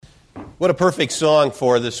What a perfect song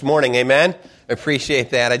for this morning, amen? I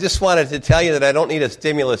appreciate that. I just wanted to tell you that I don't need a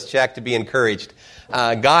stimulus check to be encouraged.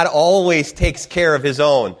 God always takes care of His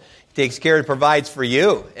own. He takes care and provides for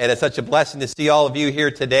you, and it's such a blessing to see all of you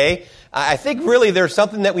here today. I think really there's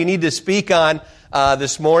something that we need to speak on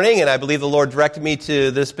this morning, and I believe the Lord directed me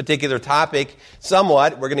to this particular topic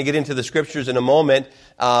somewhat. We're going to get into the scriptures in a moment,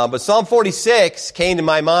 but Psalm 46 came to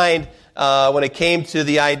my mind when it came to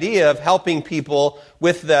the idea of helping people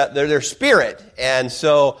with their spirit. And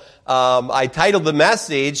so I titled the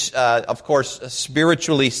message, of course,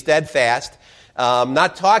 Spiritually Steadfast.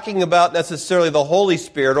 Not talking about necessarily the Holy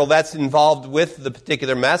Spirit, or that's involved with the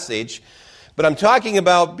particular message, but I'm talking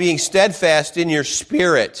about being steadfast in your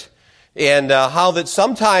spirit, and how that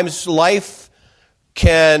sometimes life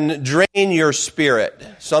can drain your spirit.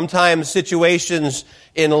 Sometimes situations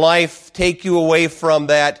in life take you away from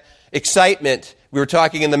that excitement. We were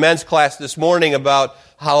talking in the men's class this morning about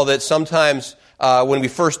how that sometimes when we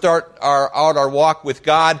first start our walk with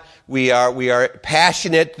God, we are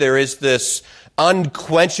passionate. There is this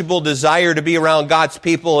unquenchable desire to be around God's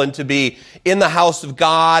people and to be in the house of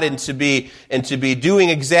God and to be doing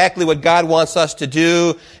exactly what God wants us to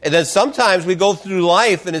do. And then sometimes we go through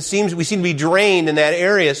life and we seem to be drained in that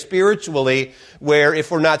area spiritually, where if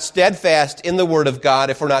we're not steadfast in the Word of God,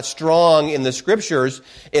 if we're not strong in the Scriptures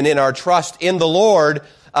and in our trust in the Lord,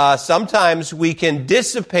 sometimes we can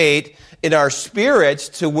dissipate in our spirits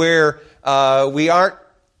to where we aren't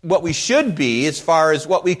what we should be as far as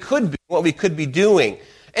what we could be, what we could be doing.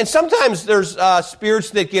 And sometimes there's spirits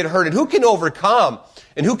that get hurt. And who can overcome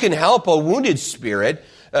and who can help a wounded spirit?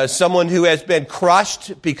 Someone who has been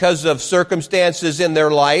crushed because of circumstances in their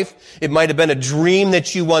life. It might have been a dream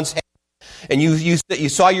that you once had, and you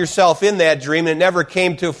saw yourself in that dream and it never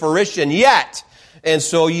came to fruition yet. And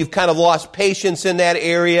so you've kind of lost patience in that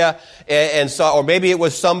area, or maybe it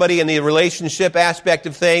was somebody in the relationship aspect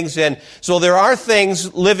of things. And so there are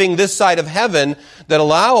things living this side of heaven that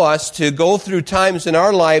allow us to go through times in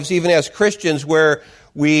our lives, even as Christians, where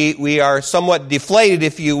we are somewhat deflated,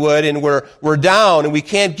 if you would, and we're down, and we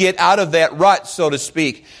can't get out of that rut, so to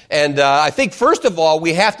speak. And I think, first of all,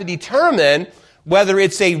 we have to determine whether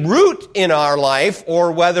it's a root in our life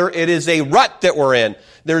or whether it is a rut that we're in.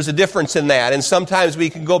 There's a difference in that. And sometimes we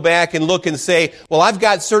can go back and look and say, well, I've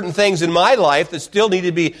got certain things in my life that still need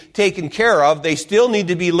to be taken care of. They still need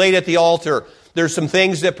to be laid at the altar. There's some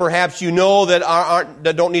things that perhaps you know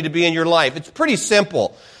that don't need to be in your life. It's pretty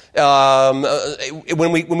simple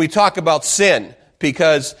when we talk about sin.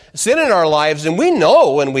 Because sin in our lives, and we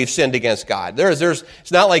know when we've sinned against God.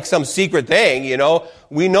 It's not like some secret thing, you know.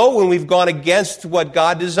 We know when we've gone against what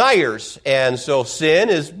God desires. And so sin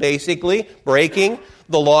is basically breaking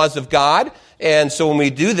the laws of God. And so when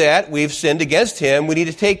we do that, we've sinned against Him. We need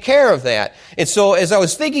to take care of that. And so as I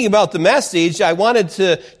was thinking about the message, I wanted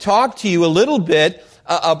to talk to you a little bit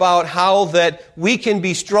about how that we can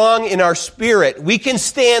be strong in our spirit. We can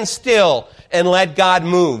stand still and let God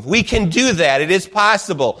move. We can do that. It is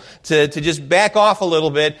possible to just back off a little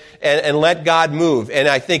bit and let God move. And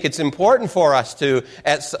I think it's important for us to,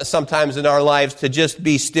 sometimes in our lives, to just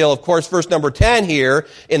be still. Of course, verse number 10 here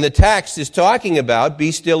in the text is talking about,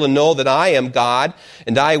 be still and know that I am God,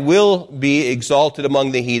 and I will be exalted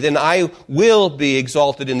among the heathen. I will be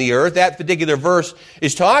exalted in the earth. That particular verse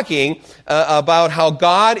is talking about how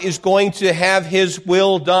God is going to have His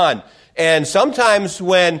will done. And sometimes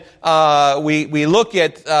when we look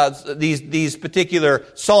at these particular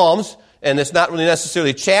psalms, and it's not really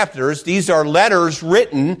necessarily chapters, these are letters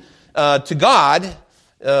written to God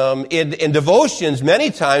in devotions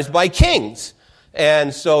many times by kings.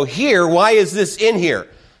 And so here, why is this in here?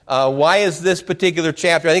 Why is this particular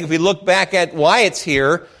chapter? I think if we look back at why it's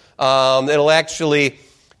here, it'll actually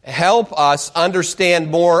help us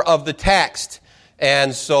understand more of the text.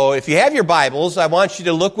 And so if you have your Bibles, I want you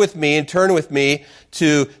to look with me and turn with me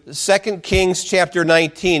to 2 Kings chapter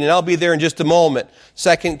 19. And I'll be there in just a moment.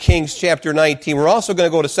 2 Kings chapter 19. We're also going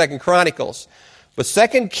to go to 2 Chronicles. But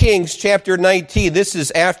 2 Kings chapter 19, this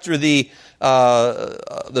is after the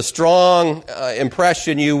strong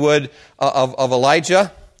impression, you would, of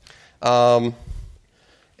Elijah. And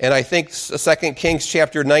I think 2 Kings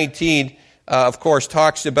chapter 19, of course,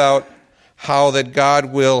 talks about how that God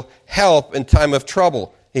will help in time of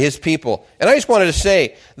trouble, His people. And I just wanted to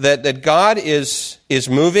say that God is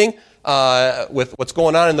moving with what's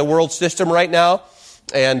going on in the world system right now.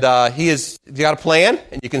 And He's got a plan,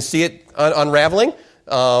 and you can see it unraveling.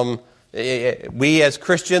 We as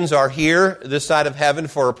Christians are here, this side of heaven,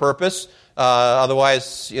 for a purpose.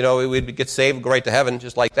 Otherwise, we'd get saved, go right to heaven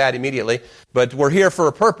just like that immediately. But we're here for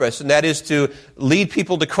a purpose, and that is to lead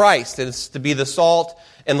people to Christ. And it's to be the salt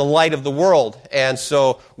and the light of the world. And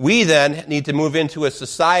so we then need to move into a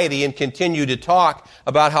society and continue to talk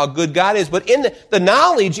about how good God is. But in the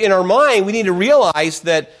knowledge in our mind, we need to realize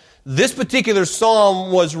that this particular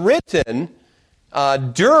psalm was written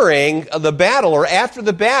during the battle or after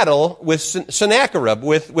the battle with Sennacherib,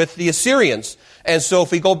 with the Assyrians. And so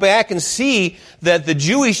if we go back and see that the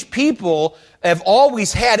Jewish people have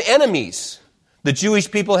always had enemies. The Jewish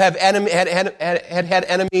people have had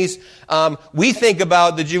enemies. We think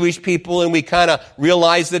about the Jewish people and we kind of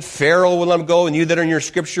realize that Pharaoh will let them go. And you that are in your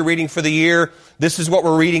scripture reading for the year, this is what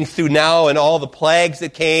we're reading through now, and all the plagues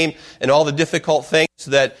that came and all the difficult things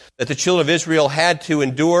that the children of Israel had to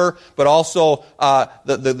endure, but also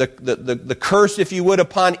the curse, if you would,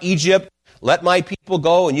 upon Egypt. Let my people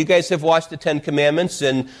go. And you guys have watched the Ten Commandments,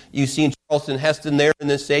 and you've seen Charlton Heston there and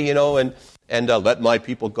they say, and let my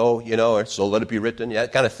people go, or so let it be written,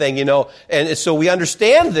 that kind of thing, And so we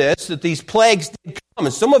understand this, that these plagues did come,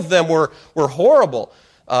 and some of them were horrible.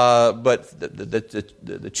 But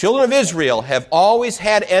the children of Israel have always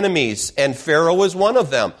had enemies, and Pharaoh was one of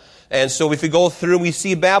them. And so if we go through, we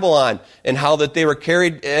see Babylon and how that they were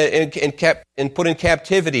carried and put in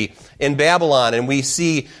captivity in Babylon. And we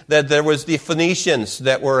see that there was the Phoenicians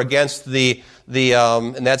that were against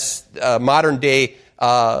and that's modern day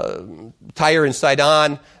Tyre and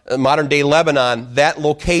Sidon, modern day Lebanon. That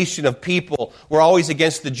location of people were always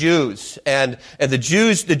against the Jews. And the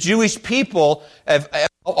Jewish people have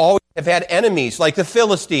always had enemies, like the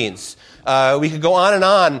Philistines. We could go on and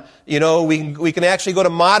on. We can actually go to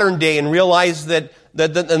modern day and realize that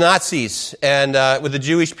the Nazis and with the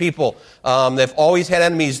Jewish people, they've always had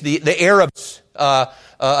enemies. The Arabs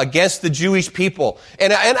against the Jewish people,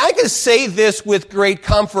 and I can say this with great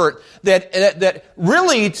comfort that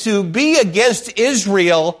really to be against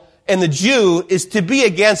Israel and the Jew is to be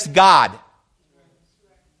against God.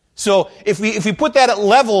 So if we put that at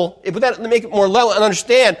level, make it more level, and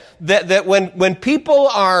understand that when people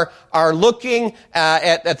are looking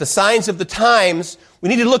at the signs of the times, we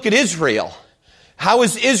need to look at Israel. How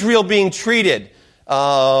is Israel being treated?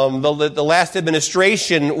 The last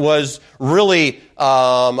administration was really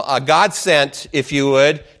a godsend, if you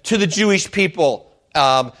would, to the Jewish people.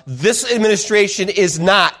 This administration is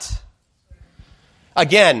not.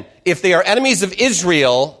 Again, if they are enemies of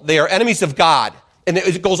Israel, they are enemies of God. And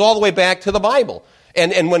it goes all the way back to the Bible.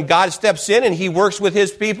 And when God steps in and He works with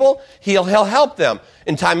His people, He'll help them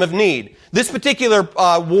in time of need. This particular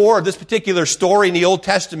war, this particular story in the Old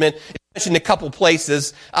Testament is mentioned in a couple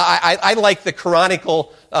places. I like the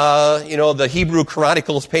Chronicle, the Hebrew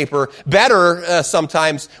Chronicles paper better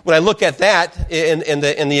sometimes when I look at that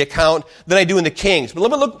in the account than I do in the Kings. But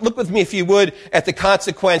look with me, if you would, at the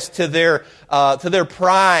consequence to their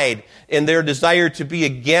pride and their desire to be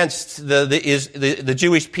against the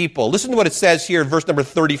Jewish people. Listen to what it says here in verse number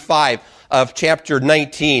 35 of chapter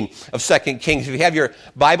 19 of 2 Kings. If you have your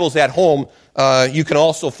Bibles at home, you can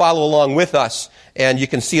also follow along with us, and you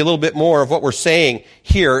can see a little bit more of what we're saying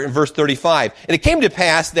here in verse 35. And it came to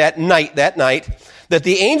pass that night, that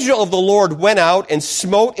the angel of the Lord went out and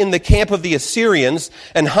smote in the camp of the Assyrians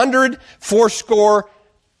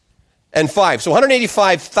 185. So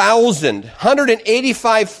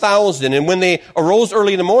 185,000. And when they arose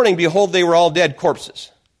early in the morning, behold, they were all dead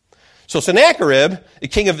corpses. So Sennacherib, the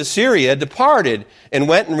king of Assyria, departed and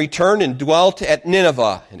went and returned and dwelt at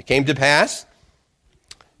Nineveh. And it came to pass,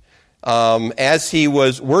 as he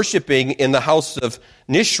was worshiping in the house of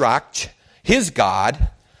Nishrach, his god,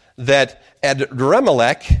 that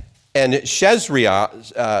Adremelech and Sharezer,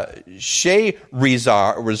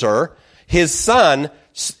 his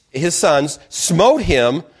sons, smote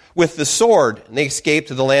him with the sword, and they escaped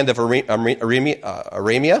to the land of Aramea.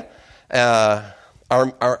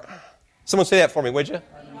 Someone say that for me, would you?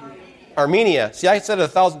 Armenia. See, I said it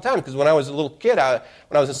 1,000 times because when I was a little kid, when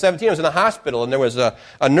I was 17, I was in a hospital, and there was a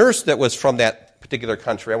nurse that was from that particular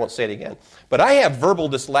country. I won't say it again. But I have verbal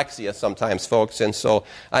dyslexia sometimes, folks, and so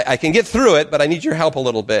I can get through it, but I need your help a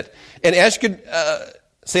little bit. And as you could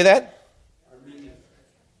say that? Armenia.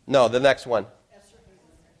 No, the next one.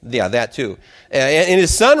 Yeah, that too. And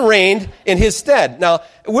his son reigned in his stead. Now,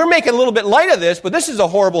 we're making a little bit light of this, but this is a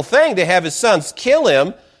horrible thing to have his sons kill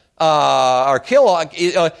him,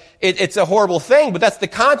 it's a horrible thing, but that's the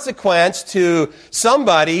consequence to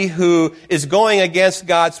somebody who is going against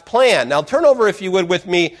God's plan. Now, turn over, if you would, with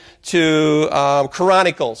me to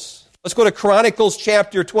Chronicles. Let's go to Chronicles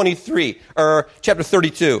chapter 23, or chapter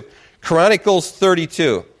 32. Chronicles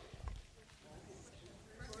 32.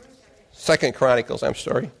 Second Chronicles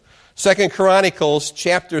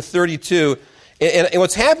chapter 32, And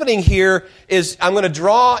what's happening here is I'm going to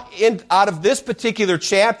draw in out of this particular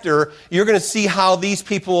chapter, you're going to see how these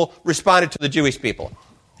people responded to the Jewish people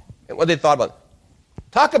and what they thought about it.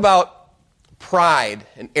 Talk about pride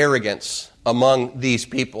and arrogance among these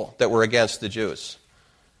people that were against the Jews.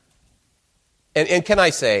 And can I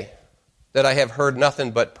say that I have heard nothing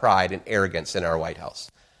but pride and arrogance in our White House?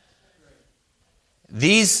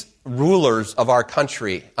 These rulers of our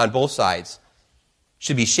country on both sides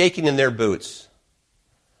should be shaking in their boots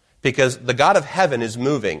because the God of heaven is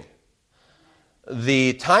moving.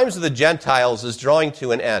 The times of the Gentiles is drawing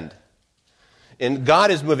to an end. And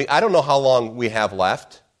God is moving. I don't know how long we have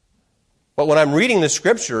left, but when I'm reading the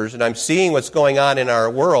scriptures and I'm seeing what's going on in our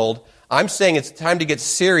world, I'm saying it's time to get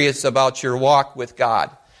serious about your walk with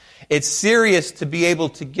God. It's serious to be able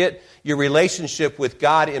to get your relationship with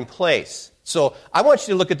God in place. So I want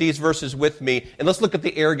you to look at these verses with me, and let's look at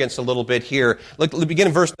the arrogance a little bit here. Let's begin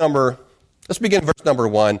in verse number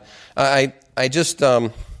 1. I just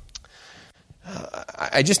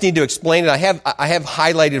need to explain it. I have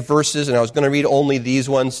highlighted verses, and I was going to read only these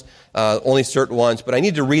ones, only certain ones, but I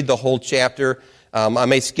need to read the whole chapter. I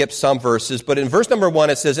may skip some verses, but in verse number 1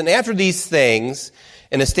 it says, "And after these things,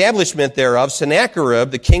 an establishment thereof,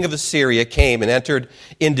 Sennacherib, the king of Assyria, came and entered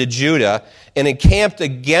into Judah and encamped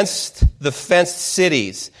against the fenced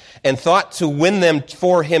cities and thought to win them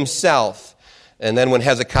for himself. And then when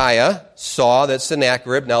Hezekiah saw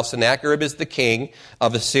that now Sennacherib is the king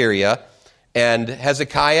of Assyria, and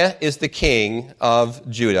Hezekiah is the king of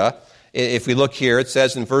Judah." If we look here, it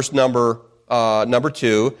says in verse number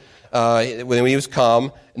 2, when he was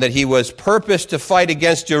come, that he was purposed to fight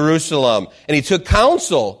against Jerusalem. And he took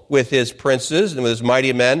counsel with his princes and with his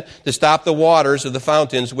mighty men to stop the waters of the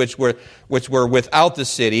fountains which were without the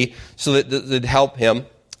city, so that they'd help him.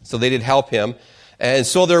 So they did help him. And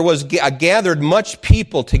so there was gathered much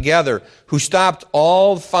people together who stopped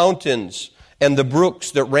all fountains and the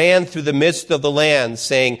brooks that ran through the midst of the land,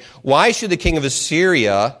 saying, "Why should the king of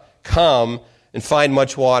Assyria come and find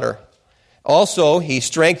much water?" Also, he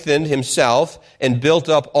strengthened himself and built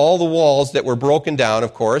up all the walls that were broken down,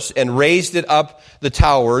 of course, and raised it up the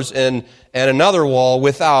towers and another wall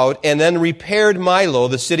without, and then repaired Milo,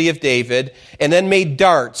 the city of David, and then made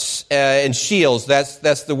darts and shields.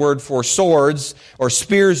 That's the word for swords or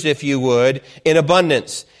spears, if you would, in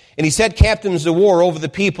abundance. And he set captains of war over the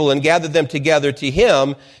people and gathered them together to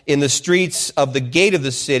him in the streets of the gate of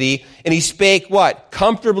the city. And he spake what?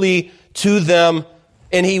 Comfortably to them.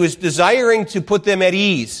 And he was desiring to put them at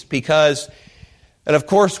ease because, and of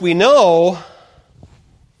course we know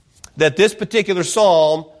that this particular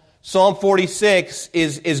psalm, Psalm 46,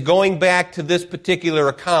 is going back to this particular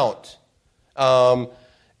account.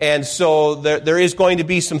 And so there is going to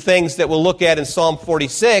be some things that we'll look at in Psalm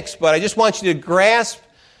 46, but I just want you to grasp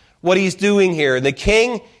what he's doing here. And the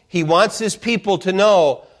king, he wants his people to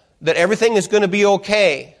know that everything is going to be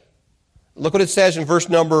okay. Look what it says in verse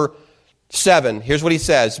number 7. Here's what he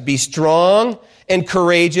says. "Be strong and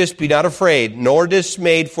courageous, be not afraid, nor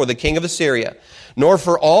dismayed for the king of Assyria, nor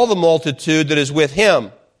for all the multitude that is with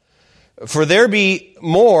him. For there be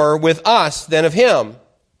more with us than of him."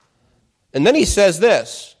 And then he says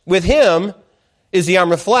this, "With him is the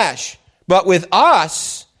arm of flesh, but with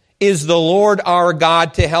us is the Lord our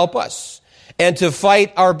God to help us and to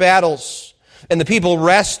fight our battles." And the people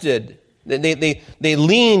rested. They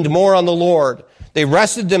leaned more on the Lord. They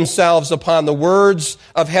rested themselves upon the words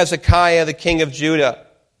of Hezekiah, the king of Judah.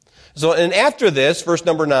 So, and after this, verse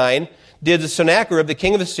number 9, did Sennacherib, the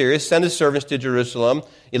king of Assyria, send his servants to Jerusalem.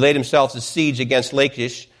 He laid himself to siege against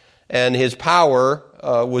Lachish, and his power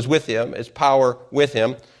was with him, his power with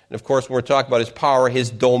him. And of course, when we're talking about his power, his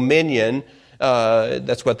dominion,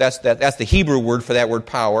 that's the Hebrew word for that word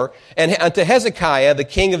power. And unto Hezekiah, the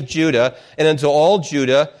king of Judah, and unto all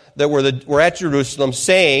Judah that were at Jerusalem,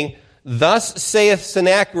 saying, "Thus saith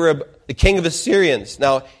Sennacherib, the king of Assyrians."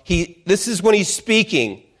 Now, this is when he's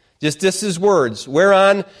speaking. Just his words.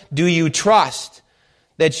 "Whereon do you trust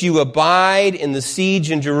that you abide in the siege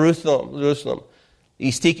in Jerusalem?"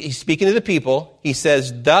 He's speaking to the people. He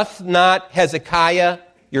says, "Doth not Hezekiah,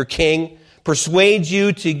 your king, persuade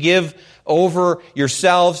you to give over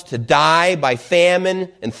yourselves to die by famine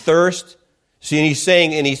and thirst?" See, and he's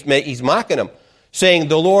saying, and he's mocking them, saying,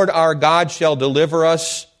 "The Lord our God shall deliver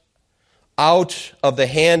us out of the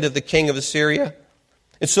hand of the king of Assyria."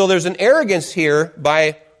 And so there's an arrogance here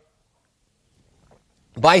by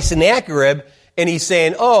Sennacherib, and he's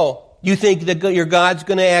saying, "Oh, you think that your God's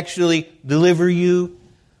going to actually deliver you?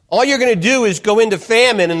 All you're going to do is go into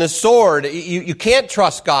famine and the sword. You can't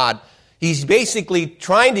trust God." He's basically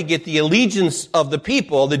trying to get the allegiance of the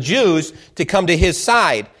people, the Jews, to come to his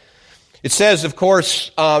side. It says, of course,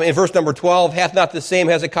 in verse number 12, hath not the same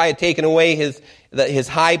Hezekiah taken away his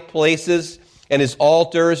high places and his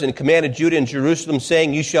altars, and commanded Judah and Jerusalem,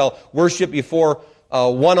 saying, you shall worship before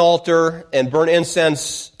one altar and burn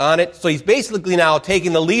incense on it. So he's basically now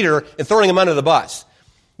taking the leader and throwing him under the bus.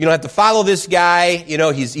 You don't have to follow this guy. You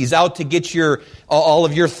know, he's out to get all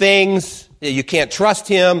of your things. You can't trust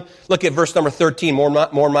him. Look at verse number 13,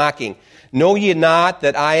 more mocking. Know ye not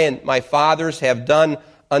that I and my fathers have done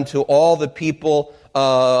unto all the people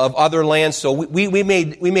of other lands? So we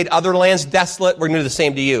made other lands desolate. We're going to do the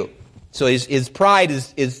same to you. So his pride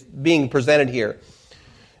is being presented here.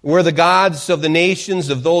 We're the gods of the nations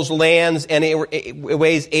of those lands, and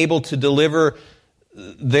ways able to deliver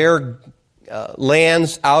their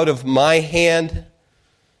lands out of my hand.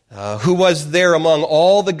 Who was there among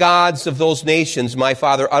all the gods of those nations my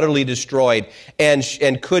father utterly destroyed,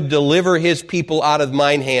 and could deliver his people out of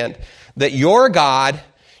mine hand, that your God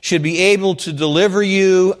should be able to deliver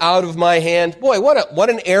you out of my hand? Boy, what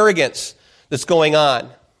an arrogance that's going on.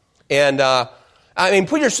 And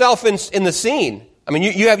put yourself in the scene. I mean,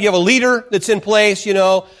 you have a leader that's in place, you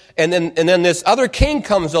know, and then this other king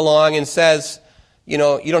comes along and says, you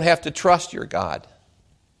know, you don't have to trust your God.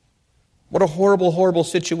 What a horrible, horrible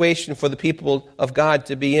situation for the people of God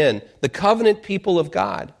to be in. The covenant people of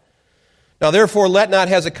God. Now, therefore, let not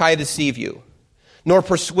Hezekiah deceive you, nor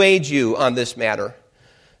persuade you on this matter.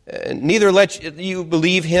 Neither let you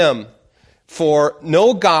believe him. For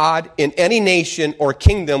no God in any nation or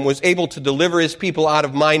kingdom was able to deliver his people out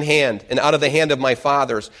of mine hand and out of the hand of my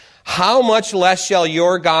fathers. How much less shall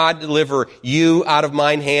your God deliver you out of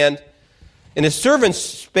mine hand? And his servants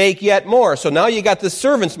spake yet more. So now you got the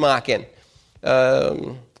servants mocking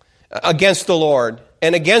against the Lord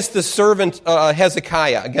and against the servant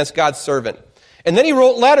Hezekiah, against God's servant. And then he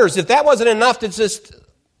wrote letters. If that wasn't enough to just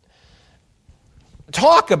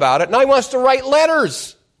talk about it, now he wants to write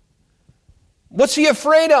letters. What's he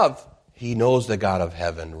afraid of? He knows the God of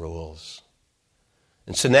heaven rules.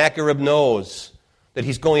 And Sennacherib knows that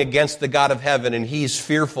he's going against the God of heaven, and he's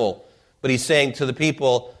fearful. But he's saying to the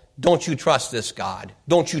people, don't you trust this God.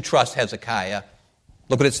 Don't you trust Hezekiah.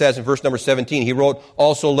 Look what it says in verse number 17. He wrote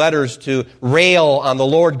also letters to rail on the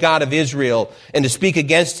Lord God of Israel and to speak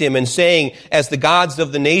against him, and saying, as the gods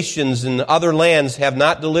of the nations and other lands have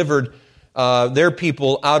not delivered their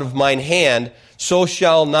people out of mine hand, so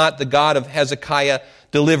shall not the God of Hezekiah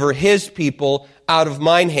deliver his people out of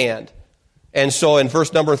mine hand. And so in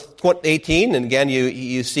verse number 18, and again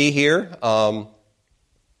you see here,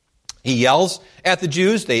 he yells at the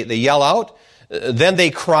Jews. They yell out. Then they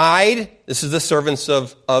cried. This is the servants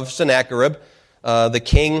of Sennacherib, the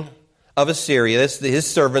king of Assyria. His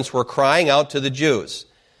servants were crying out to the Jews.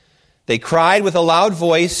 They cried with a loud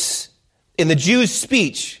voice in the Jews'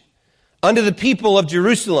 speech unto the people of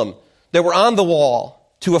Jerusalem that were on the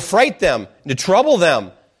wall, to affright them, to trouble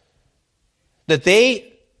them, that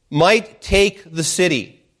they might take the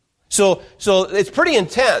city. So it's pretty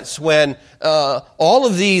intense when all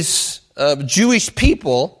of these Jewish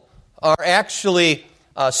people are actually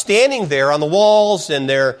standing there on the walls, and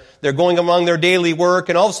they're going among their daily work,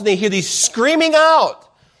 and all of a sudden they hear these screaming out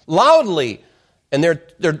loudly, and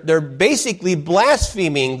they're basically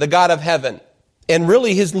blaspheming the God of heaven. And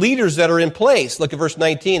really his leaders that are in place. Look at verse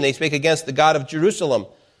 19. They spake against the God of Jerusalem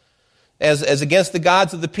as against the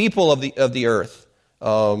gods of the people of the earth,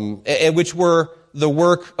 and which were the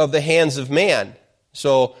work of the hands of man.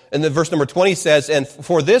 So, and then verse number 20 says, and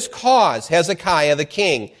for this cause Hezekiah the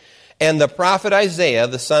king and the prophet Isaiah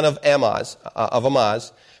the son of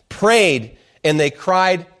Amoz prayed, and they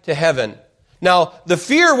cried to heaven. Now, the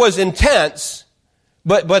fear was intense.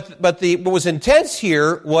 But what was intense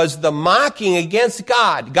here was the mocking against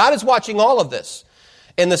God. God is watching all of this.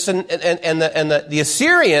 And the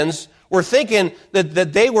Assyrians were thinking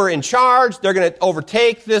that they were in charge. They're going to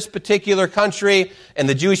overtake this particular country, and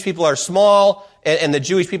the Jewish people are small, and the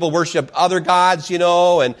Jewish people worship other gods, you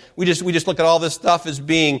know, and we just look at all this stuff as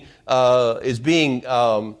being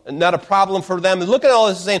not a problem for them. And look at all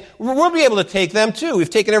this and saying, we'll be able to take them too. We've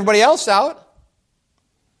taken everybody else out.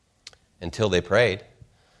 Until they prayed.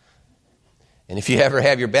 And if you ever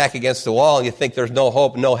have your back against the wall and you think there's no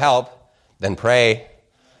hope, no help, then pray.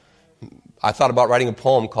 I thought about writing a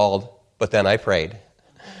poem called, But Then I Prayed.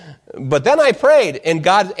 But then I prayed, and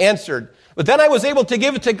God answered. But then I was able to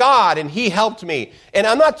give it to God, and he helped me. And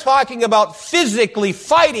I'm not talking about physically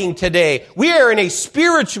fighting today. We are in a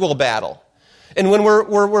spiritual battle. And when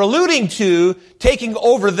we're alluding to taking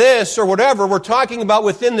over this or whatever, we're talking about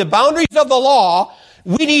within the boundaries of the law.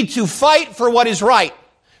 We need to fight for what is right.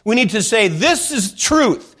 We need to say, this is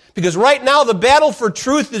truth. Because right now the battle for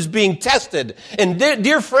truth is being tested. And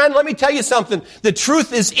dear friend, let me tell you something. The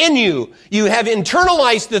truth is in you. You have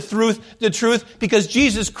internalized the truth because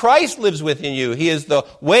Jesus Christ lives within you. He is the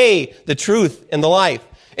way, the truth, and the life.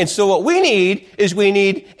 And so what we need is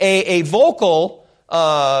a vocal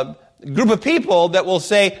group of people that will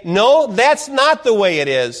say, no, that's not the way it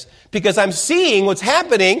is. Because I'm seeing what's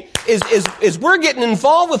happening is we're getting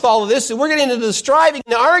involved with all of this, and we're getting into the striving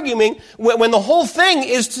and the arguing when the whole thing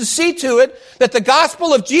is to see to it that the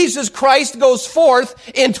gospel of Jesus Christ goes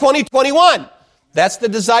forth in 2021. That's the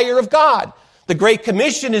desire of God. The Great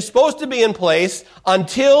Commission is supposed to be in place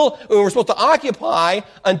until we're supposed to occupy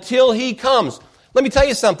until He comes. Let me tell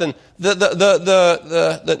you something.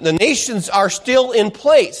 The nations are still in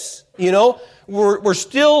place. You know, we're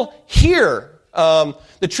still here.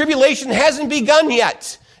 The tribulation hasn't begun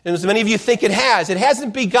yet. And as many of you think it has. It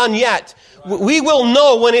hasn't begun yet. We will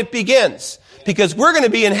know when it begins. Because we're going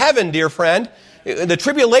to be in heaven, dear friend. The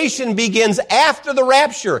tribulation begins after the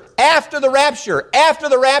rapture. After the rapture. After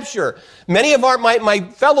the rapture. Many of my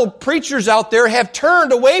fellow preachers out there have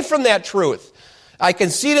turned away from that truth. I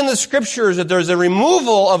can see it in the scriptures that there's a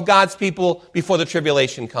removal of God's people before the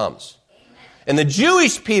tribulation comes. And the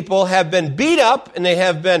Jewish people have been beat up and they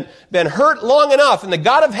have been hurt long enough. And the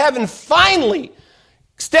God of heaven finally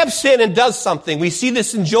steps in and does something. We see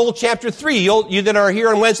this in Joel chapter 3. You that are here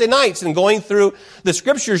on Wednesday nights and going through the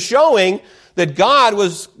scriptures showing that God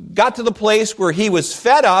got to the place where He was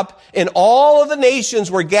fed up and all of the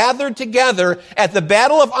nations were gathered together at the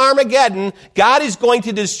Battle of Armageddon. God is going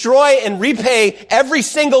to destroy and repay every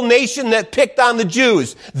single nation that picked on the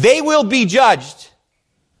Jews. They will be judged.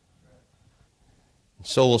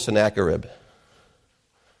 So will Sennacherib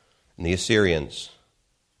and the Assyrians.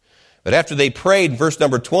 But after they prayed, verse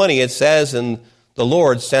number 20, it says, and the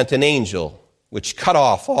Lord sent an angel, which cut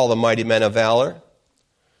off all the mighty men of valor,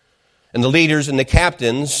 and the leaders and the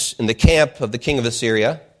captains in the camp of the king of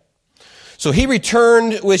Assyria. So he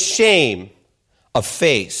returned with shame of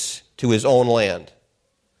face to his own land.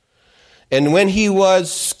 And when he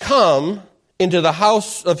was come into the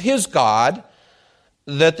house of his God,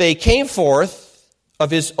 that they came forth of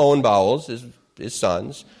his own bowels, his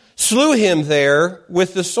sons, slew him there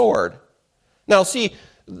with the sword. Now see,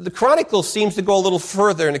 the Chronicles seems to go a little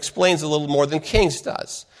further and explains a little more than Kings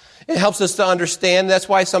does. It helps us to understand. That's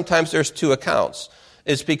why sometimes there's two accounts.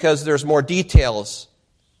 It's because there's more details.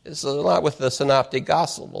 It's a lot with the synoptic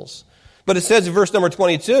gospels. But it says in verse number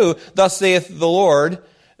 22, thus saith the Lord,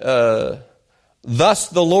 thus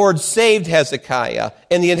the Lord saved Hezekiah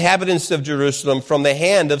and the inhabitants of Jerusalem from the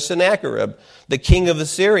hand of Sennacherib, the king of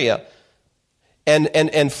Assyria,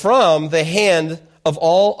 and from the hand of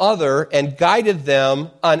all other, and guided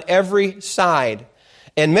them on every side.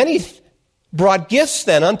 And many brought gifts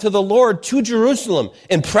then unto the Lord to Jerusalem,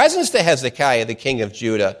 in presence to Hezekiah, the king of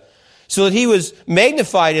Judah, so that he was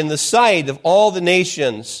magnified in the sight of all the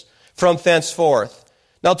nations from thenceforth.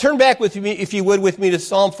 Now turn back with me, if you would, with me to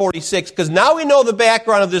Psalm 46, because now we know the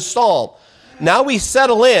background of this psalm. Now we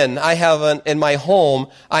settle in. In my home,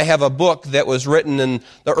 I have a book that was written in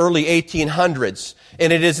the early 1800s,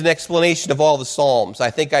 and it is an explanation of all the psalms.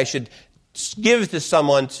 I think I should give it to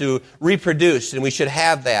someone to reproduce, and we should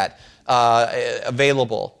have that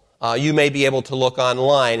available. You may be able to look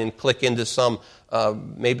online and click into some,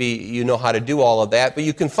 maybe you know how to do all of that, but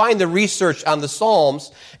you can find the research on the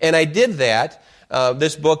psalms, and I did that.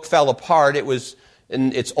 This book fell apart.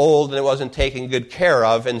 It's old and it wasn't taken good care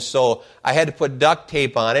of, and so I had to put duct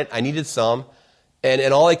tape on it. I needed some,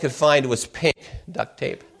 and all I could find was pink duct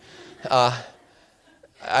tape. I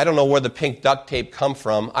don't know where the pink duct tape come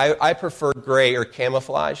from. I prefer gray or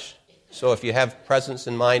camouflage, so if you have presents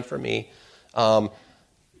in mind for me. But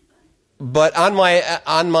in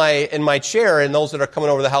my chair, and those that are coming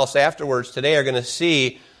over the house afterwards today are going to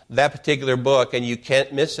see that particular book, and you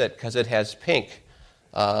can't miss it because it has pink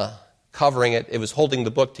covering it. It was holding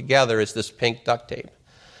the book together as this pink duct tape.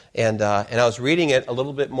 And I was reading it a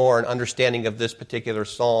little bit more, an understanding of this particular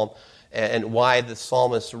psalm and why the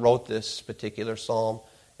psalmist wrote this particular psalm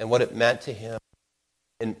and what it meant to him,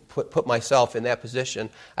 and put myself in that position.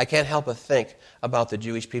 I can't help but think about the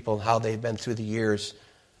Jewish people and how they've been through the years,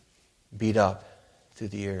 beat up through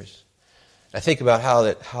the years. I think about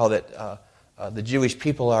how the Jewish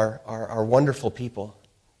people are wonderful people.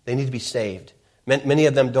 They need to be saved. Many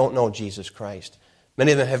of them don't know Jesus Christ.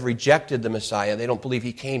 Many of them have rejected the Messiah. They don't believe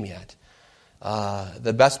He came yet.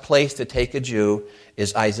 The best place to take a Jew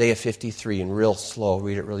is Isaiah 53, and real slow.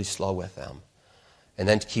 Read it really slow with them. And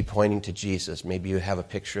then keep pointing to Jesus. Maybe you have a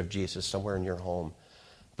picture of Jesus somewhere in your home.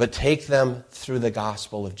 But take them through the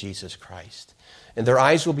gospel of Jesus Christ. And their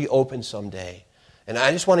eyes will be open someday. And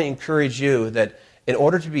I just want to encourage you that in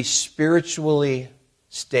order to be spiritually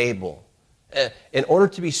stable, in order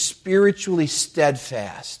to be spiritually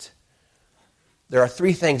steadfast, there are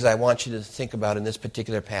three things I want you to think about in this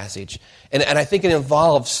particular passage. And I think it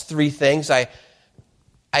involves three things.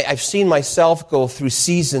 I've seen myself go through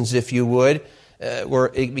seasons, if you would, where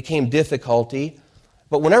it became difficulty.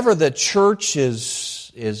 But whenever the church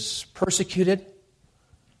is persecuted,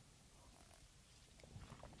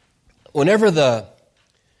 whenever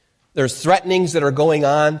there's threatenings that are going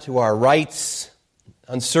on to our rights,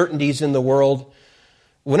 uncertainties in the world,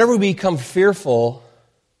 whenever we become fearful,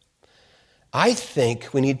 I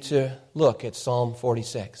think we need to look at Psalm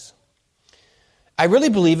 46. I really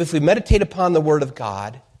believe if we meditate upon the Word of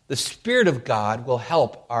God, the Spirit of God will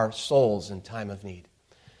help our souls in time of need.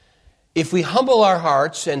 If we humble our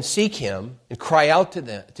hearts and seek Him and cry out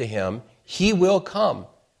to Him, He will come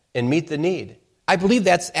and meet the need. I believe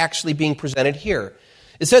that's actually being presented here.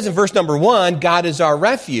 It says in verse number 1, God is our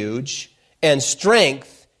refuge and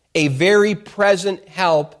strength, a very present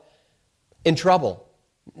help in trouble.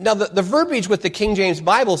 Now, the verbiage with the King James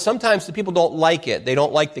Bible, sometimes the people don't like it. They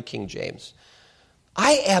don't like the King James.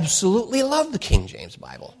 I absolutely love the King James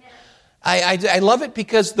Bible. I love it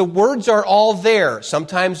because the words are all there.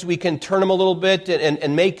 Sometimes we can turn them a little bit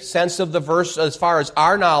and make sense of the verse as far as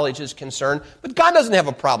our knowledge is concerned. But God doesn't have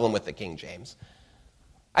a problem with the King James.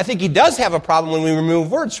 I think He does have a problem when we remove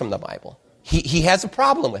words from the Bible. He has a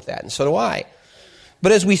problem with that, and so do I.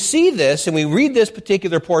 But as we see this and we read this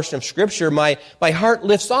particular portion of Scripture, my heart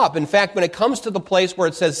lifts up. In fact, when it comes to the place where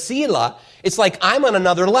it says Selah, it's like I'm on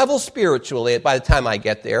another level spiritually by the time I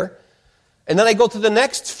get there. And then I go to the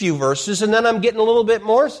next few verses, and then I'm getting a little bit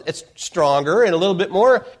more it's stronger and a little bit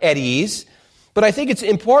more at ease. But I think it's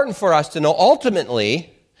important for us to know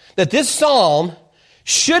ultimately that this psalm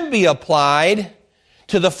should be applied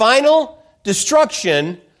to the final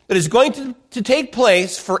destruction that is going to take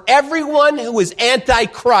place for everyone who is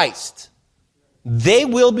anti-Christ. They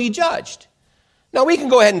will be judged. Now, we can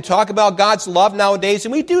go ahead and talk about God's love nowadays,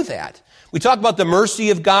 and we do that. We talk about the mercy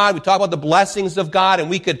of God, we talk about the blessings of God,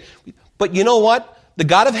 but you know what? The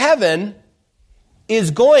God of heaven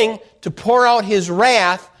is going to pour out His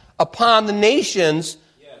wrath upon the nations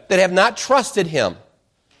that have not trusted Him.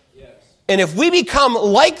 And if we become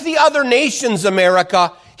like the other nations,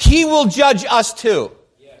 America, He will judge us too.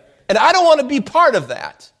 And I don't want to be part of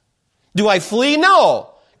that. Do I flee?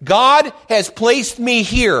 No. God has placed me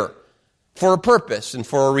here for a purpose and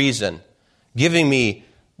for a reason, giving me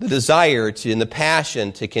the desire and the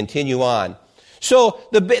passion to continue on. So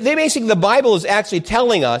the Bible is actually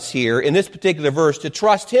telling us here in this particular verse to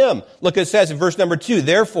trust Him. Look, it says in verse number 2,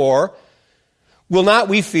 therefore, will not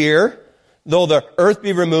we fear, though the earth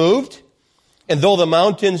be removed, and though the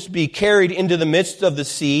mountains be carried into the midst of the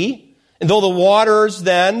sea, and though the waters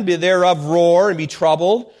then be thereof roar and be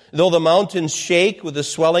troubled, though the mountains shake with the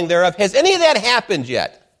swelling thereof. Has any of that happened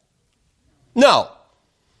yet? No.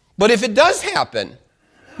 But if it does happen,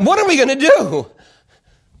 what are we going to do?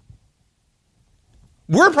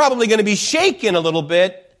 We're probably going to be shaken a little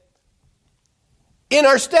bit in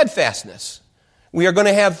our steadfastness. We are going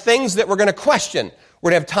to have things that we're going to question.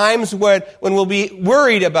 We're going to have times when we'll be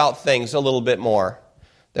worried about things a little bit more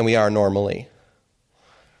than we are normally.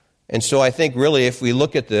 And so I think really if we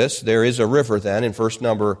look at this, there is a river then in verse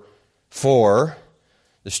number 4.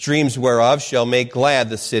 The streams whereof shall make glad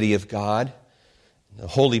the city of God, the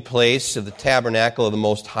holy place of the tabernacle of the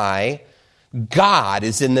Most High. God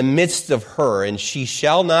is in the midst of her, and she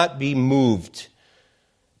shall not be moved.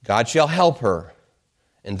 God shall help her,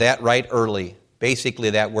 and that right early.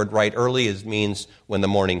 Basically, that word right early means when the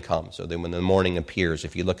morning comes, or when the morning appears,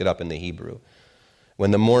 if you look it up in the Hebrew.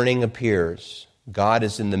 When the morning appears, God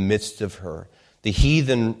is in the midst of her. The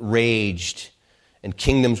heathen raged, and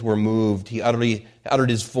kingdoms were moved. He uttered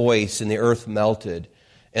His voice, and the earth melted.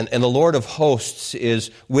 And the Lord of hosts is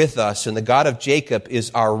with us, and the God of Jacob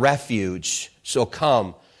is our refuge. So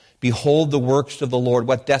come, behold the works of the Lord,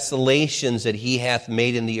 what desolations that He hath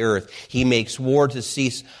made in the earth. He makes war to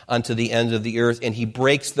cease unto the end of the earth, and He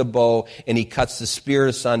breaks the bow, and He cuts the spear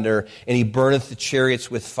asunder, and He burneth the chariots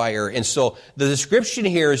with fire. And so the description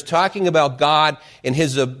here is talking about God and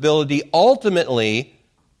His ability. Ultimately,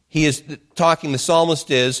 he is talking, the psalmist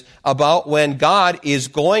is, about when God is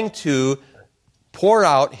going to pour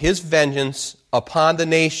out His vengeance upon the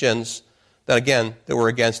nations that were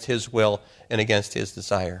against His will and against His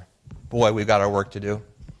desire. Boy, we've got our work to do.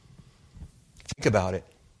 Think about it.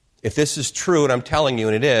 If this is true, and I'm telling you,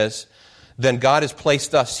 and it is, then God has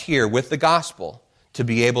placed us here with the gospel to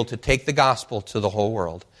be able to take the gospel to the whole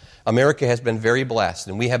world. America has been very blessed,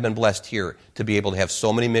 and we have been blessed here to be able to have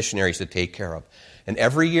so many missionaries to take care of. And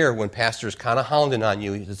every year when pastors kind of hounding on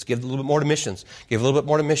you, let's give a little bit more to missions, give a little bit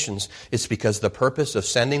more to missions, it's because the purpose of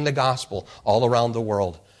sending the gospel all around the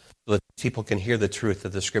world so that people can hear the truth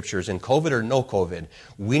of the Scriptures. And COVID or no COVID,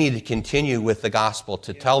 we need to continue with the gospel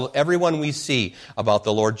to tell everyone we see about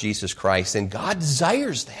the Lord Jesus Christ. And God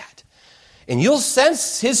desires that. And you'll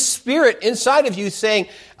sense His Spirit inside of you saying,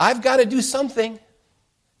 I've got to do something.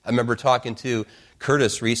 I remember talking to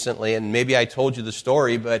Curtis recently, and maybe I told you the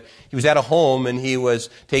story, but he was at a home and he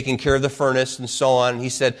was taking care of the furnace and so on. And he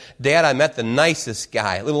said, Dad, I met the nicest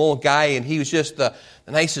guy, a little old guy, and he was just the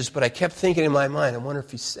nicest, but I kept thinking in my mind, I wonder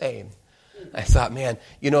if he's saved. I thought, man,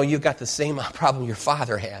 you've got the same problem your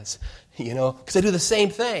father has, because I do the same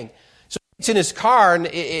thing. So he gets in his car, and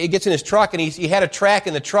it gets in his truck, and he had a track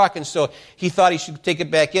in the truck, and so he thought he should take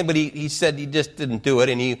it back in, but he said he just didn't do it,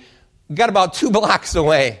 and he got about 2 blocks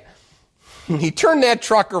away. He turned that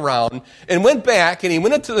truck around and went back, and he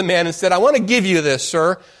went up to the man and said, I want to give you this,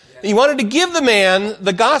 sir. And he wanted to give the man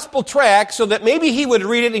the gospel tract so that maybe he would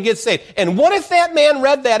read it and get saved. And what if that man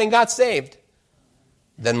read that and got saved?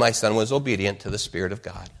 Then my son was obedient to the Spirit of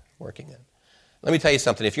God working in. Let me tell you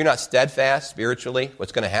something. If you're not steadfast spiritually,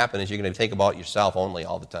 what's going to happen is you're going to think about yourself only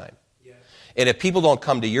all the time. Yeah. And if people don't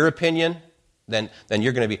come to your opinion, then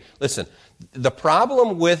you're going to be... Listen, the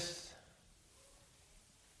problem with...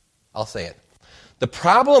 I'll say it. The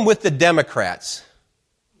problem with the Democrats,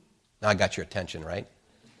 now I got your attention, right?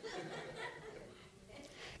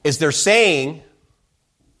 Is they're saying,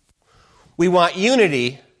 we want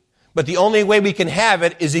unity, but the only way we can have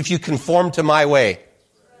it is if you conform to my way.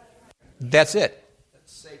 That's it.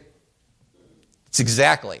 It's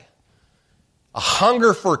exactly. A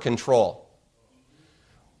hunger for control.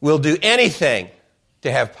 We'll do anything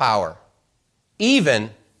to have power,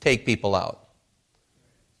 even take people out.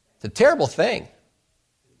 It's a terrible thing.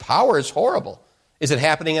 Power is horrible. Is it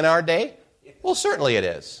happening in our day? Well, certainly it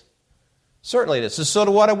is. Certainly it is. So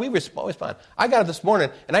to what do we respond? I got up this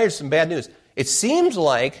morning and I heard some bad news. It seems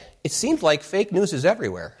like fake news is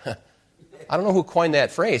everywhere. I don't know who coined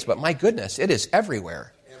that phrase, but my goodness, it is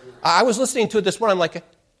everywhere. I was listening to it this morning. I'm like,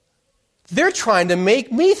 they're trying to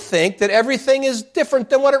make me think that everything is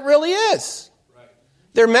different than what it really is.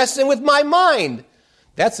 They're messing with my mind.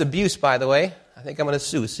 That's abuse, by the way. I think I'm going to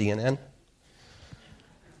sue CNN.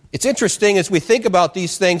 It's interesting as we think about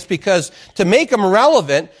these things because to make them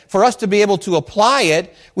relevant, for us to be able to apply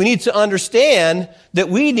it, we need to understand that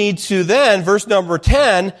we need to then, verse number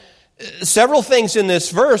 10, several things in this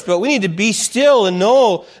verse, but we need to be still and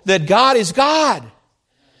know that God is God.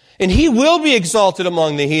 And He will be exalted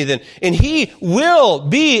among the heathen. And He will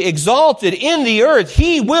be exalted in the earth.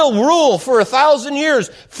 He will rule for 1,000 years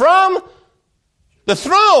from the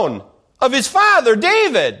throne of His father,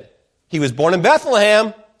 David. He was born in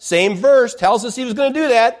Bethlehem. Same verse tells us He was going to do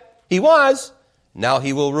that. He was. Now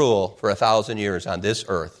He will rule for 1,000 years on this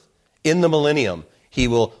earth. In the millennium, He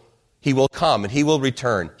will come and He will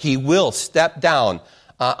return. He will step down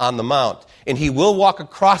on the mount. And He will walk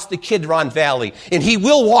across the Kidron Valley. And He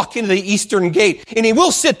will walk into the eastern gate. And He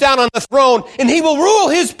will sit down on the throne. And He will rule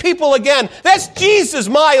His people again. That's Jesus,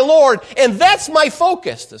 my Lord. And that's my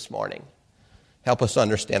focus this morning. Help us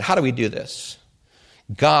understand. How do we do this?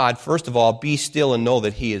 God, first of all, be still and know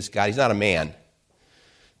that He is God. He's not a man.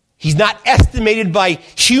 He's not estimated by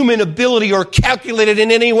human ability or calculated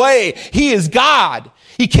in any way. He is God.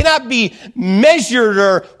 He cannot be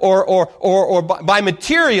measured or by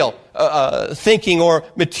material thinking or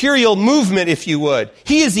material movement, if you would.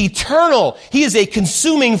 He is eternal. He is a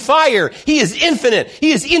consuming fire. He is infinite.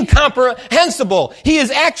 He is incomprehensible. He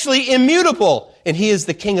is actually immutable. And He is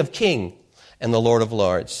the King of kings and the Lord of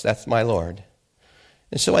lords. That's my Lord.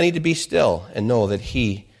 And so I need to be still and know that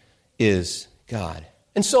He is God.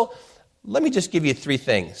 And so let me just give you 3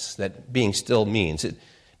 things that being still means.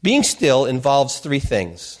 Being still involves 3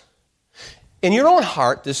 things. In your own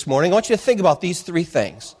heart this morning, I want you to think about these 3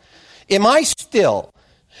 things. Am I still?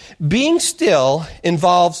 Being still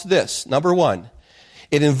involves this. Number 1,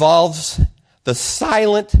 it involves the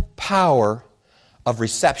silent power of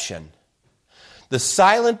reception. The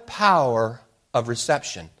silent power of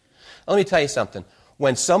reception. Let me tell you something.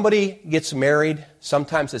 When somebody gets married,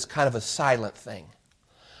 sometimes it's kind of a silent thing.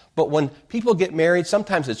 But when people get married,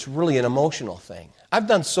 sometimes it's really an emotional thing. I've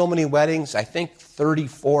done so many weddings, I think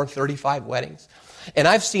 34, 35 weddings. And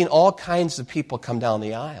I've seen all kinds of people come down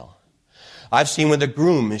the aisle. I've seen when the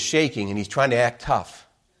groom is shaking and he's trying to act tough.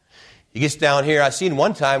 He gets down here. I've seen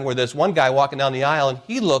one time where there's one guy walking down the aisle and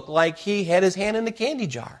he looked like he had his hand in the candy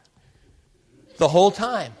jar the whole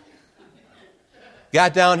time.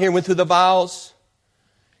 Got down here, went through the vows.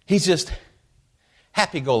 He's just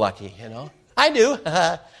happy-go-lucky, I do,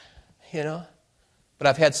 But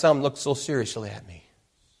I've had some look so seriously at me.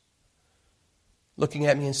 Looking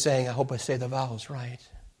at me and saying, I hope I say the vows right.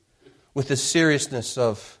 With the seriousness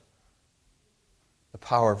of the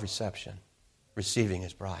power of reception, receiving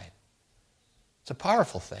his bride. It's a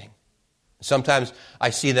powerful thing. Sometimes I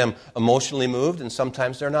see them emotionally moved, and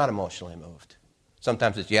sometimes they're not emotionally moved.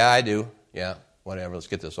 Sometimes it's, yeah, I do. Yeah, whatever, let's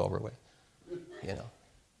get this over with.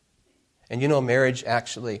 And marriage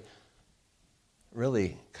actually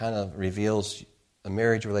really kind of reveals, a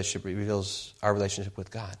marriage relationship reveals our relationship with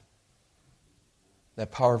God. That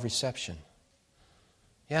power of reception.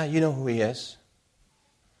 Yeah, you know who he is.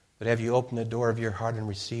 But have you opened the door of your heart and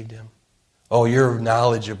received him? Oh, you're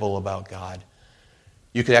knowledgeable about God.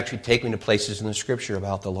 You could actually take me to places in the Scripture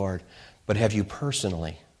about the Lord. But have you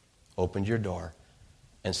personally opened your door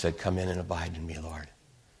and said, come in and abide in me, Lord.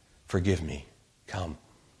 Forgive me. Come.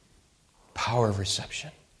 Power of reception.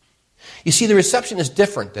 You see, the reception is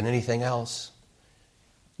different than anything else.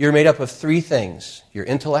 You're made up of three things. Your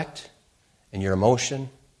intellect, and your emotion,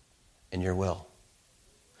 and your will.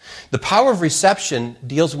 The power of reception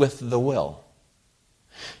deals with the will.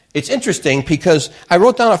 It's interesting because I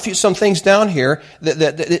wrote down some things down here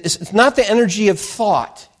that it's not the energy of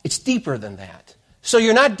thought. It's deeper than that. So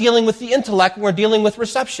you're not dealing with the intellect, we're dealing with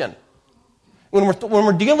reception. When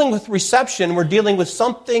we're dealing with reception, we're dealing with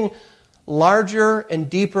something larger and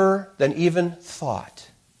deeper than even thought.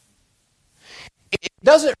 It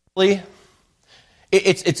doesn't really...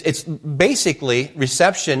 It's basically,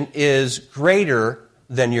 reception is greater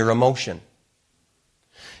than your emotion.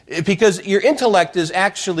 Because your intellect is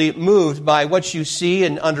actually moved by what you see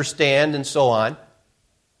and understand and so on.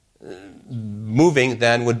 Moving,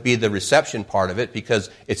 then, would be the reception part of it because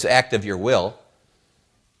it's the act of your will.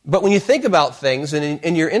 But when you think about things and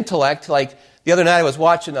in your intellect, like the other night I was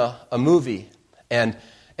watching a movie and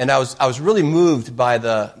I was really moved by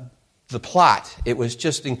the plot. It was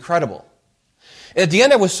just incredible. At the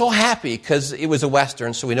end, I was so happy because it was a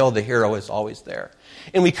Western, so we know the hero is always there.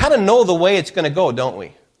 And we kind of know the way it's going to go, don't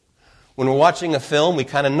we? When we're watching a film, we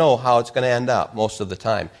kind of know how it's going to end up most of the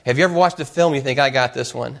time. Have you ever watched a film, you think, I got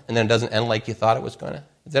this one, and then it doesn't end like you thought it was going to?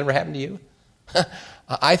 Has that ever happened to you?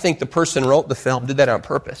 I think the person who wrote the film did that on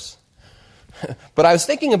purpose. But I was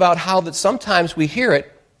thinking about how that sometimes we hear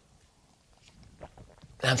it,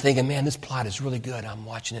 and I'm thinking, man, this plot is really good. I'm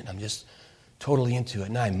watching it, and I'm just totally into it,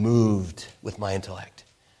 and I'm moved with my intellect.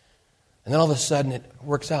 And then all of a sudden it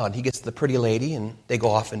works out. He gets the pretty lady, and they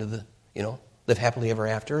go off into the, live happily ever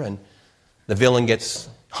after, and the villain gets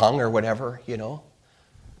hung or whatever,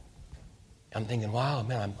 I'm thinking, wow,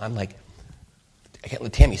 man, I'm like, I can't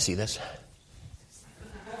let Tammy see this.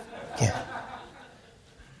 Yeah.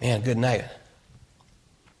 Man, good night.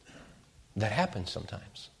 That happens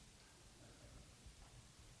sometimes.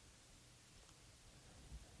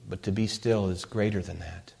 But to be still is greater than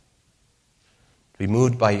that. To be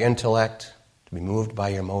moved by your intellect, to be moved by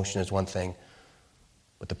your emotion is one thing,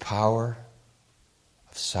 but the power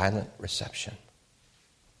of silent reception,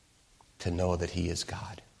 to know that he is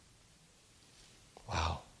God.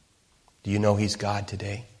 Wow. Do you know he's God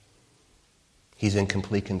today? He's in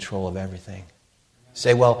complete control of everything.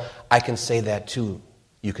 Say, well, I can say that too.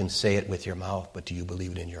 You can say it with your mouth, but do you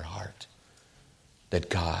believe it in your heart? That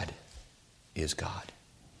God is God.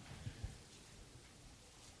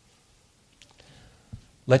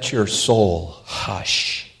 Let your soul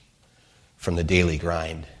hush from the daily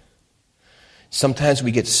grind. Sometimes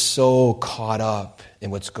we get so caught up in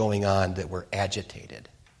what's going on that we're agitated.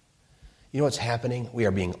 You know what's happening? We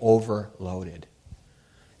are being overloaded.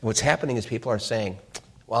 And what's happening is people are saying,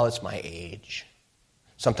 well, it's my age.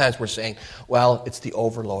 Sometimes we're saying, well, it's the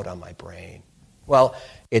overload on my brain. Well,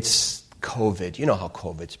 it's COVID. You know how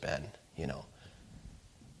COVID's been,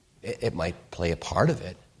 It might play a part of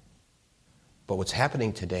it. But what's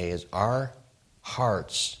happening today is our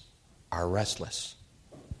hearts are restless.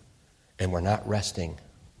 And we're not resting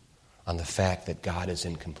on the fact that God is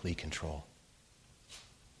in complete control.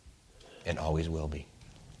 And always will be.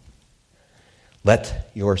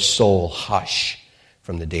 Let your soul hush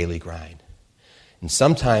from the daily grind. And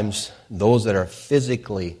sometimes those that are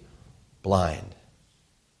physically blind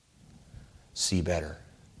see better.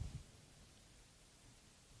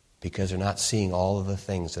 Because they're not seeing all of the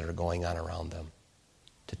things that are going on around them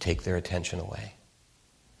to take their attention away.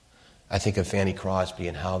 I think of Fanny Crosby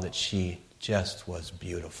and how that she just was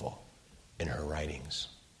beautiful in her writings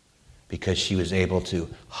because she was able to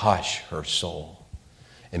hush her soul.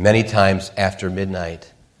 And many times after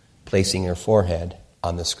midnight, placing her forehead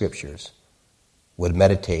on the Scriptures, would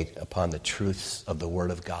meditate upon the truths of the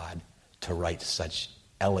Word of God to write such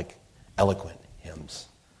eloquent hymns,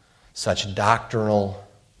 such doctrinal,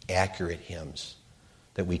 accurate hymns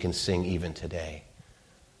that we can sing even today,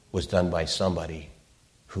 was done by somebody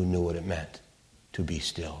who knew what it meant to be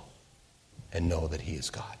still and know that he is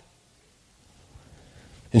God.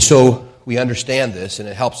 And so we understand this, and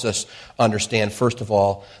it helps us understand, first of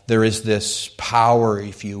all, there is this power,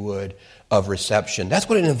 if you would, of reception. That's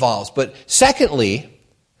what it involves. But secondly,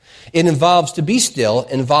 it involves, to be still,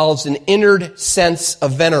 involves an inward sense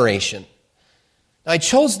of veneration. Now, I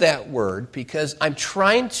chose that word because I'm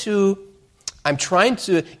trying to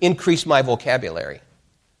increase my vocabulary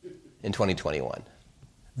in 2021.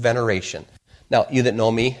 Veneration. Now, you that know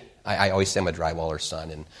me, I always say I'm a drywaller's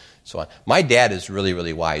son and so on. My dad is really,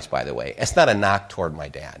 really wise, by the way. It's not a knock toward my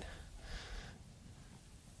dad.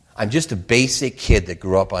 I'm just a basic kid that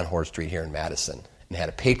grew up on Horse Street here in Madison and had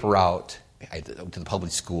a paper route to the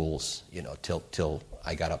public schools, till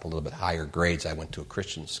I got up a little bit higher grades. I went to a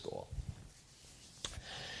Christian school.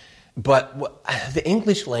 But the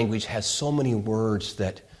English language has so many words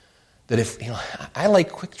that if, I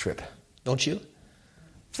like Quick Trip, don't you?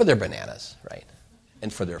 For their bananas, right?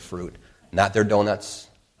 And for their fruit, not their donuts.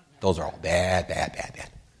 Those are all bad, bad, bad, bad.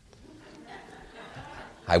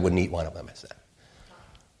 I wouldn't eat one of them, I said.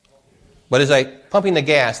 But as I pumping the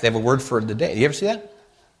gas, they have a word for the day. You ever see that?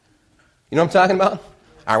 You know what I'm talking about?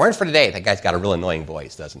 Our word for today. That guy's got a real annoying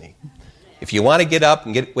voice, doesn't he? If you want to get up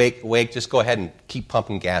and get awake, just go ahead and keep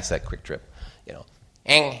pumping gas at Quick Trip.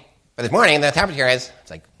 And for this morning, the temperature is, it's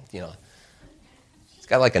like, it's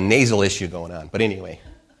got like a nasal issue going on. But anyway,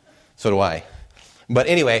 so do I. But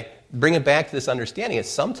anyway, bring it back to this understanding is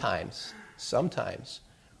sometimes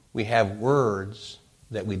we have words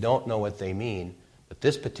that we don't know what they mean, but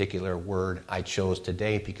this particular word I chose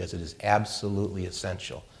today because it is absolutely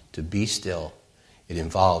essential to be still. It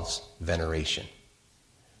involves veneration.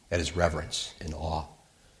 That is reverence and awe.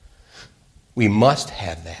 We must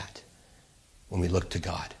have that when we look to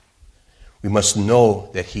God. We must know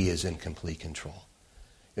that he is in complete control.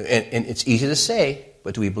 And it's easy to say,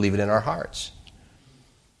 but do we believe it in our hearts?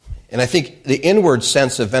 And I think the inward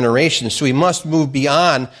sense of veneration, so we must move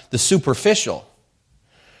beyond the superficial.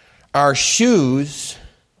 Our shoes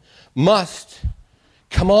must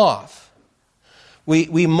come off.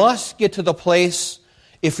 We must get to the place,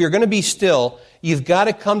 if you're going to be still, you've got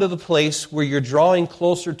to come to the place where you're drawing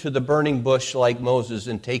closer to the burning bush like Moses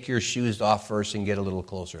and take your shoes off first and get a little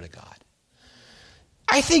closer to God.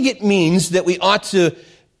 I think it means that we ought to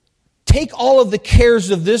take all of the cares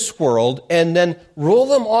of this world and then roll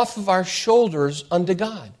them off of our shoulders unto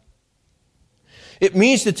God. It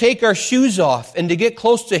means to take our shoes off and to get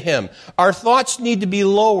close to him. Our thoughts need to be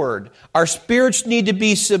lowered. Our spirits need to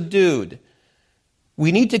be subdued.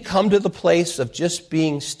 We need to come to the place of just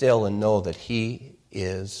being still and know that he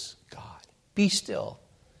is God. Be still.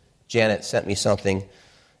 Janet sent me something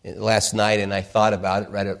last night, and I thought about it,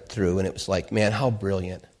 read it through, and it was like, man, how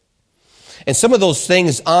brilliant. And some of those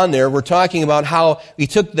things on there, we're talking about how we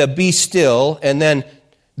took the be still, and then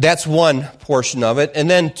that's one portion of it, and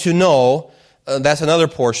then to know, that's another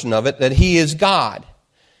portion of it, that he is God.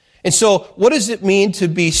 And so, what does it mean to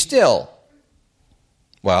be still?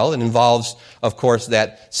 Well, it involves, of course,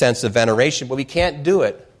 that sense of veneration, but we can't do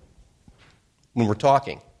it when we're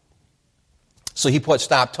talking. So he put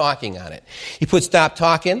stop talking on it. He put stop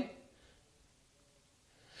talking,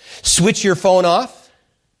 switch your phone off,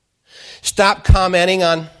 stop commenting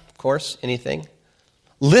on, of course, anything,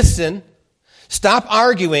 listen, stop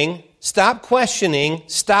arguing, stop questioning,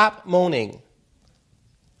 stop moaning.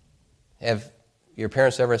 Have your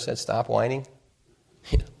parents ever said stop whining?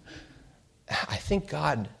 I think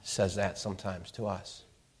God says that sometimes to us.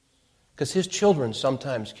 Because his children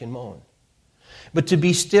sometimes can moan. But to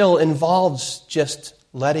be still involves just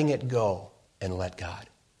letting it go and let God.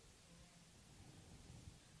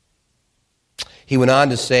 He went on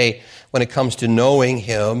to say, when it comes to knowing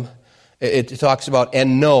him, it talks about,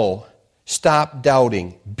 and know, stop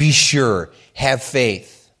doubting, be sure, have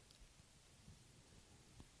faith.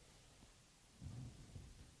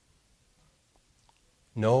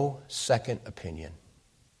 No second opinion.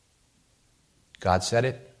 God said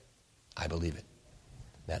it, I believe it.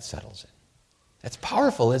 That settles it. That's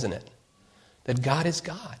powerful, isn't it? That God is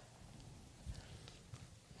God.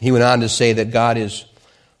 He went on to say that God is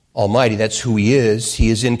Almighty. That's who he is. He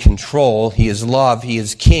is in control. He is love. He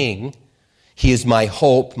is king. He is my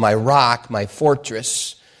hope, my rock, my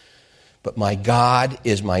fortress. But my God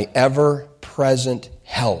is my ever-present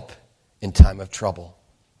help in time of trouble.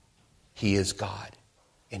 He is God.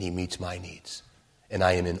 And he meets my needs. And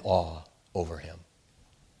I am in awe over him.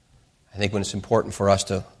 I think when it's important for us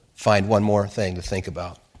to find one more thing to think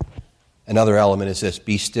about. Another element is this: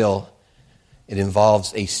 be still. It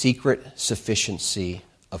involves a secret sufficiency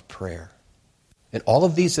of prayer. And all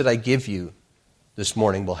of these that I give you this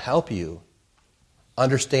morning will help you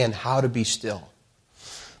understand how to be still.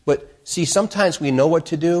 But see, sometimes we know what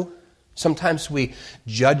to do. Sometimes we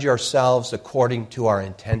judge ourselves according to our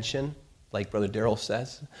intention, like Brother Darrell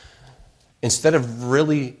says, instead of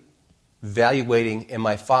really evaluating, am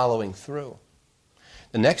I following through?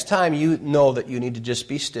 The next time you know that you need to just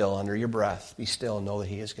be still under your breath, be still and know that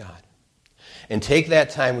He is God. And take that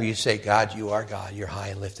time where you say, God, you are God. You're high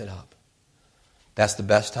and lifted up. That's the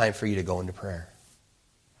best time for you to go into prayer.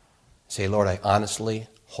 Say, Lord, I honestly,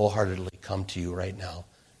 wholeheartedly come to you right now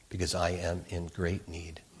because I am in great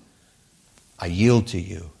need. I yield to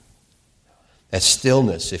you. That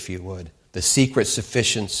stillness, if you would, the secret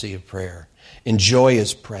sufficiency of prayer. Enjoy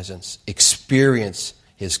His presence, experience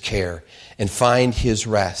His care, and find His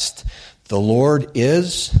rest. The Lord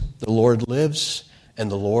is, the Lord lives,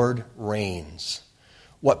 and the Lord reigns.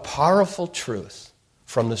 What powerful truth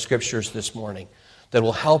from the Scriptures this morning that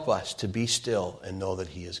will help us to be still and know that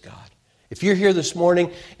He is God. If you're here this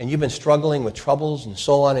morning and you've been struggling with troubles and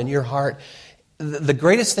so on in your heart, the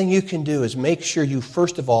greatest thing you can do is make sure you,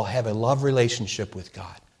 first of all, have a love relationship with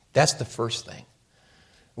God. That's the first thing.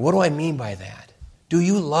 What do I mean by that? Do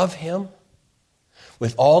you love Him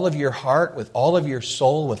with all of your heart, with all of your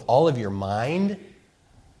soul, with all of your mind?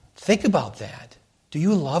 Think about that. Do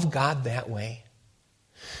you love God that way?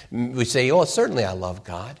 We say, oh, certainly I love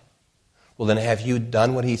God. Well, then have you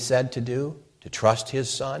done what He said to do, to trust His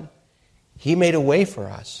Son? He made a way for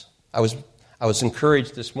us. I was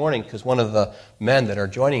encouraged this morning because one of the men that are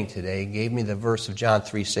joining today gave me the verse of John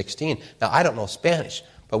 3:16. Now, I don't know Spanish,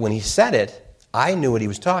 but when he said it, I knew what he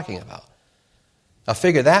was talking about. Now,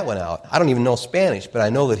 figure that one out. I don't even know Spanish, but I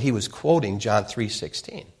know that he was quoting John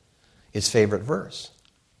 3:16, his favorite verse.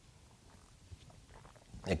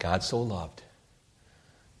 That God so loved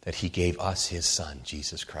that He gave us His Son,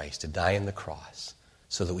 Jesus Christ, to die on the cross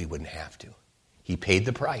so that we wouldn't have to. He paid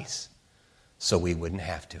the price so we wouldn't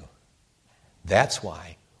have to. That's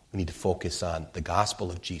why we need to focus on the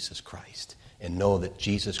gospel of Jesus Christ and know that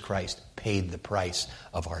Jesus Christ paid the price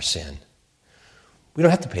of our sin. We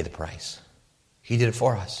don't have to pay the price. He did it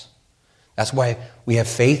for us. That's why we have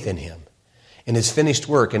faith in Him, in His finished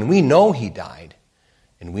work. And we know He died.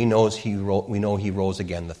 And we know He rose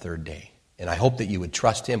again the third day. And I hope that you would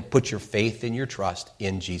trust Him. Put your faith and your trust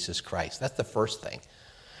in Jesus Christ. That's the first thing.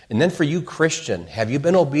 And then for you, Christian, have you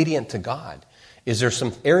been obedient to God? Is there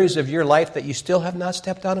some areas of your life that you still have not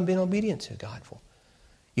stepped out and been obedient to God for?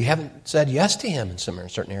 You haven't said yes to Him in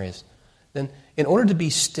certain areas. Then in order to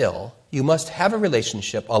be still, you must have a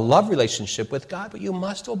relationship, a love relationship with God, but you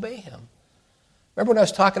must obey Him. Remember what I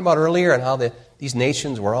was talking about earlier and how these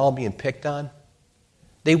nations were all being picked on?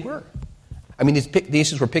 They were. I mean, these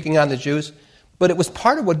nations were picking on the Jews, but it was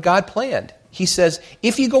part of what God planned. He says,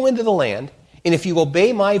 if you go into the land, and if you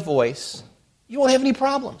obey my voice, you won't have any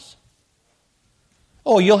problems.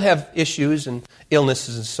 Oh, you'll have issues and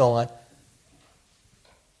illnesses and so on.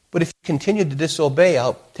 But if you continue to disobey,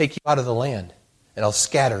 I'll take you out of the land, and I'll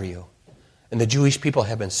scatter you. And the Jewish people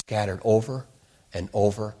have been scattered over and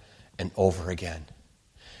over and over again.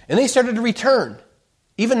 And they started to return.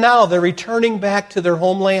 Even now, they're returning back to their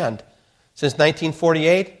homeland. Since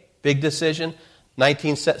 1948, big decision.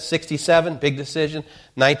 1967, big decision.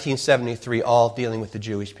 1973, all dealing with the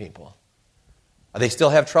Jewish people. They still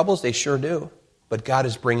have troubles? They sure do. But God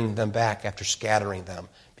is bringing them back after scattering them.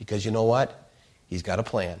 Because you know what? He's got a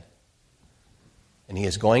plan. And He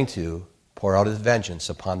is going to pour out His vengeance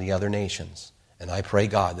upon the other nations. And I pray,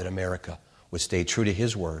 God, that America would stay true to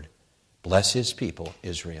His word, bless His people,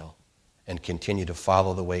 Israel, and continue to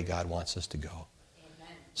follow the way God wants us to go.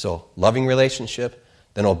 Amen. So, loving relationship,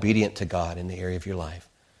 then obedient to God in the area of your life.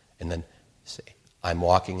 And then say, I'm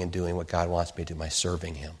walking and doing what God wants me to do by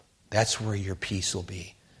serving Him. That's where your peace will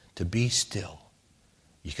be. To be still.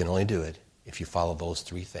 You can only do it if you follow those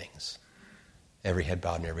three things. Every head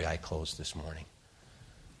bowed and every eye closed this morning.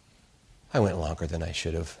 I went longer than I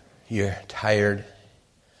should have. You're tired,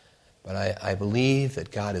 but I believe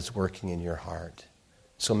that God is working in your heart.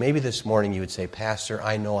 So maybe this morning you would say, Pastor,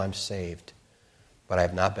 I know I'm saved, but I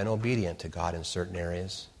have not been obedient to God in certain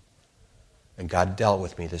areas. And God dealt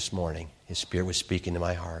with me this morning. His Spirit was speaking to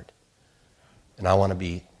my heart. And I want to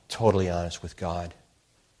be totally honest with God.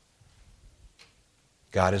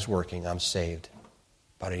 God is working. I'm saved.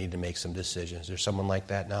 But I need to make some decisions. Is there someone like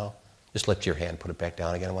that now? Just lift your hand, put it back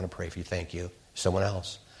down again. I want to pray for you. Thank you. Someone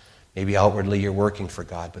else. Maybe outwardly you're working for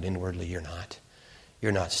God, but inwardly you're not.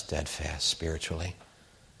 You're not steadfast spiritually.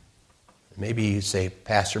 Maybe you say,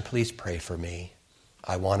 Pastor, please pray for me.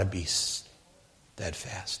 I want to be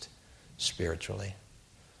steadfast spiritually.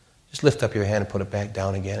 Just lift up your hand and put it back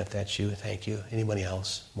down again if that's you. Thank you. Anybody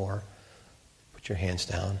else? More? Put your hands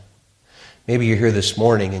down. Maybe you're here this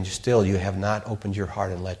morning and still you have not opened your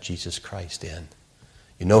heart and let Jesus Christ in.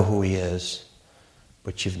 You know who he is,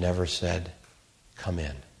 but you've never said, come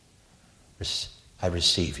in. I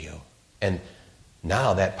receive you. And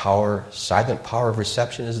now that power, silent power of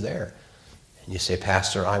reception is there. And you say,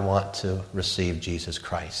 Pastor, I want to receive Jesus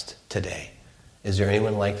Christ today. Is there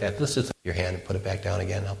anyone like that? Let's just lift your hand and put it back down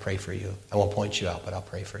again. I'll pray for you. I won't point you out, but I'll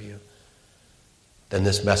pray for you. Then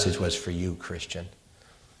this message was for you, Christian.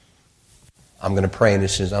 I'm going to pray, and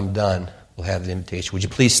as soon as I'm done, we'll have the invitation. Would you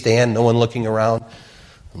please stand, no one looking around?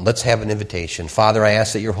 Let's have an invitation. Father, I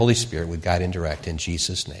ask that your Holy Spirit would guide and direct in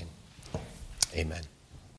Jesus' name. Amen.